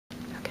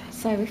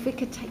So if we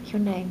could take your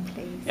name,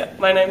 please. Yeah,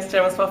 my name's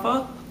Gemma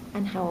Spofforth.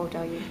 And how old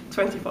are you?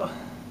 24.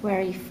 Where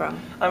are you from?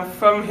 I'm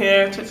from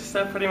here,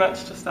 Chichester, pretty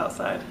much just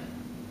outside.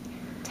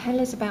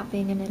 Tell us about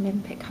being an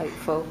Olympic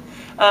hopeful.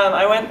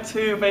 I went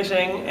to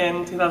Beijing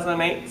in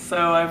 2008, so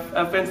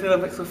I've been to the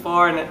Olympics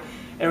before, and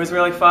it was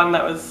really fun.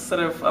 That was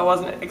sort of, I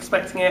wasn't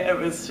expecting it. It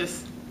was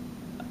just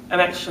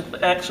an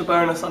extra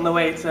bonus on the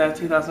way to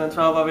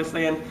 2012,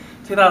 obviously, and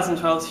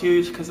 2012 is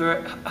huge because we're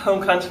at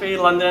home country,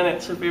 London.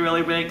 It should be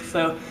really big.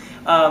 So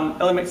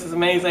Olympics is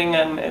amazing,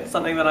 and it's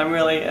something that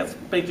it's a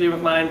big dream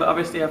of mine. But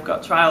obviously, I've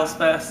got trials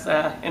first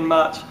in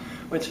March,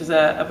 which is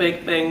a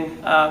big thing.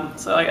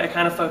 So I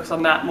kind of focus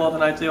on that more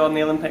than I do on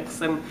the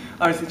Olympics. And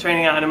obviously,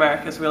 training out in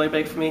America is really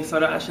big for me, so I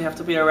don't actually have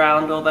to be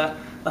around all the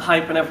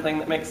hype and everything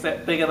that makes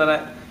it bigger than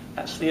it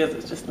actually is.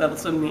 It's just another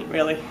swim meet,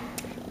 really.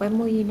 When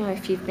will you know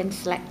if you've been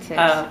selected?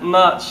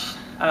 March,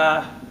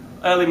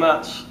 early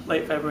March,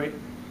 late February.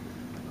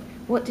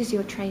 What does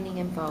your training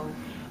involve?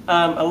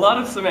 A lot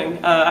of swimming,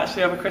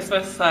 actually over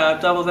Christmas,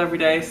 doubles every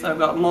day, so I've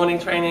got morning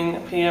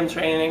training, PM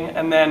training,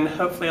 and then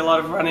hopefully a lot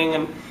of running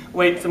and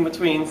weights in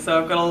between.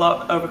 So I've got a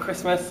lot over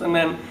Christmas, and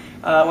then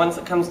once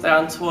it comes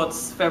down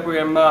towards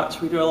February and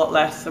March, we do a lot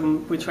less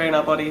and we train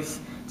our bodies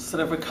to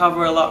sort of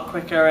recover a lot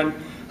quicker, and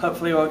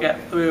hopefully we'll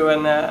get through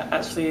and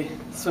actually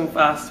swim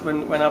fast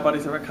when our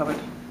bodies are recovered.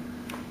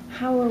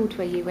 How old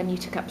were you when you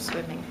took up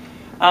swimming?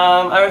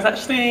 I was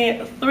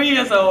actually 3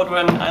 years old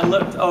when I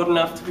looked old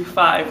enough to be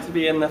 5 to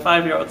be in the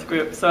 5-year-olds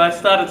group. So I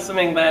started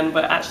swimming then,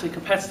 but actually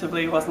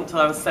competitively it wasn't until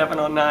I was 7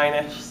 or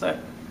 9-ish. So.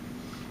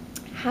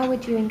 How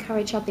would you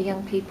encourage other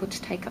young people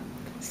to take up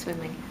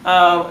swimming?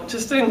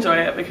 Just to enjoy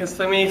it, because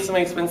for me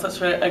swimming's been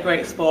such a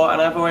great sport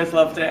and I've always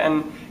loved it,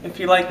 and if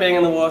you like being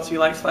in the water, you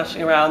like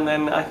splashing around,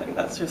 then I think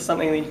that's just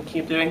something that you can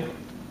keep doing.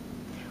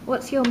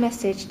 What's your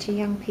message to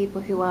young people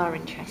who are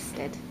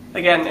interested?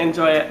 Again,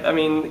 enjoy it. I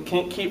mean,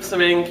 keep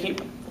swimming, keep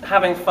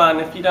having fun.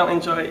 If you don't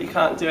enjoy it, you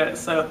can't do it.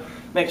 So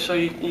make sure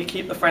you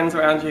keep the friends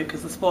around you,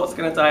 because the sport's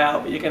going to die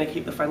out, but you're going to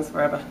keep the friends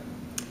forever.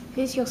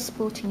 Who's your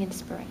sporting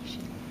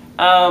inspiration?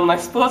 My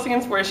sporting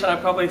inspiration, I'd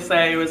probably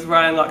say, was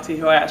Ryan Lochte,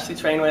 who I actually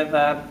train with.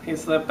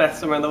 He's the best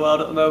swimmer in the world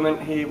at the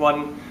moment. He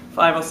won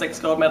 5 or 6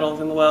 gold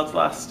medals in the world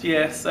last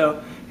year,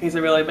 so he's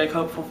a really big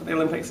hopeful for the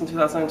Olympics in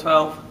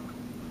 2012.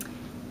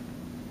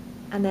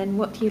 And then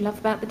what do you love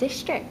about the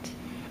district?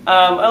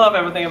 I love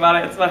everything about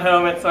it. It's my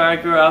home, it's where I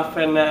grew up,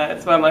 and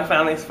it's where my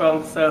family's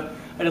from, so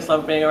I just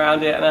love being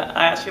around it. And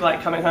I actually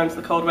like coming home to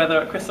the cold weather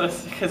at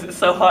Christmas because it's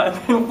so hot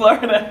in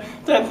Florida.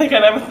 Don't think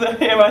I'd ever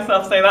hear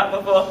myself say that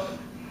before.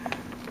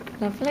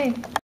 Lovely.